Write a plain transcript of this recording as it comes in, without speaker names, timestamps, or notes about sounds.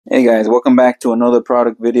Hey guys, welcome back to another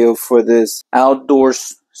product video for this outdoor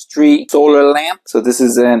street solar lamp. So this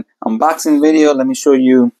is an unboxing video. Let me show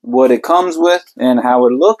you what it comes with and how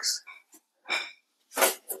it looks.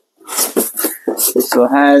 So it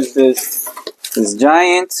has this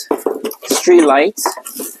giant street light.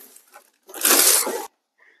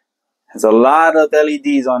 Has a lot of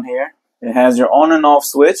LEDs on here. It has your on and off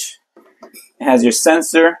switch. It has your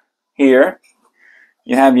sensor here.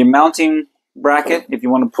 You have your mounting bracket if you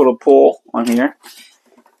want to put a pole on here.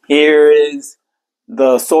 Here is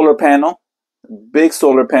the solar panel, big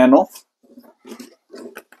solar panel.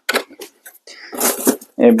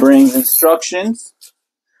 It brings instructions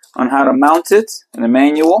on how to mount it in the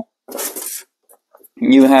manual.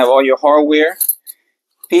 You have all your hardware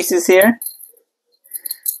pieces here.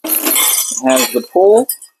 It has the pole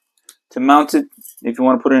to mount it if you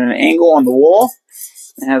want to put it in an angle on the wall.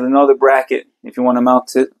 It has another bracket if you want to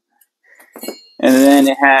mount it. And then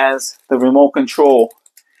it has the remote control.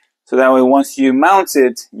 So that way once you mount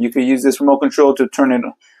it, you can use this remote control to turn it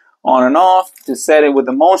on and off, to set it with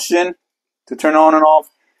the motion, to turn it on and off,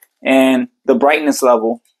 and the brightness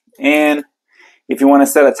level. And if you want to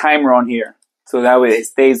set a timer on here, so that way it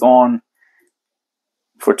stays on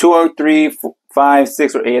for 2 or 3, 5,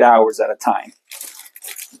 6, or 8 hours at a time.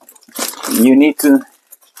 You need to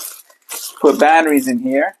put batteries in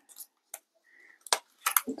here.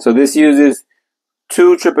 So this uses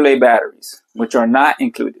 2 AAA batteries, which are not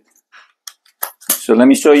included. So let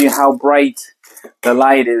me show you how bright the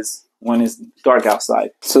light is when it's dark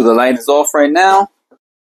outside. So the light is off right now.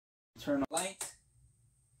 Turn the light.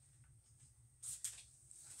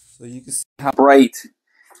 So you can see how bright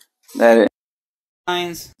that it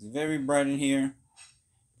shines. It's very bright in here.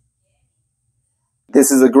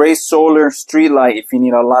 This is a great solar street light if you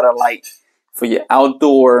need a lot of light for your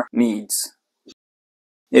outdoor needs.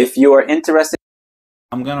 If you are interested,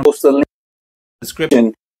 I'm going to post a link in the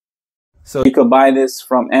description so you can buy this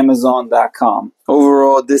from Amazon.com.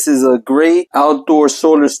 Overall, this is a great outdoor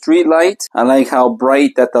solar street light. I like how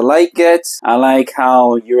bright that the light gets. I like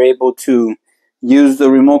how you're able to use the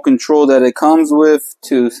remote control that it comes with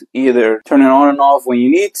to either turn it on and off when you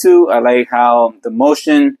need to. I like how the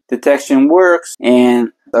motion detection works,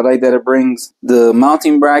 and I like that it brings the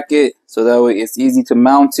mounting bracket so that way it's easy to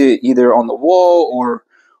mount it either on the wall or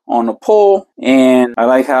on a pole. And I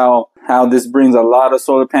like how this brings a lot of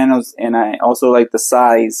solar panels, and I also like the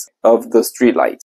size of the street light.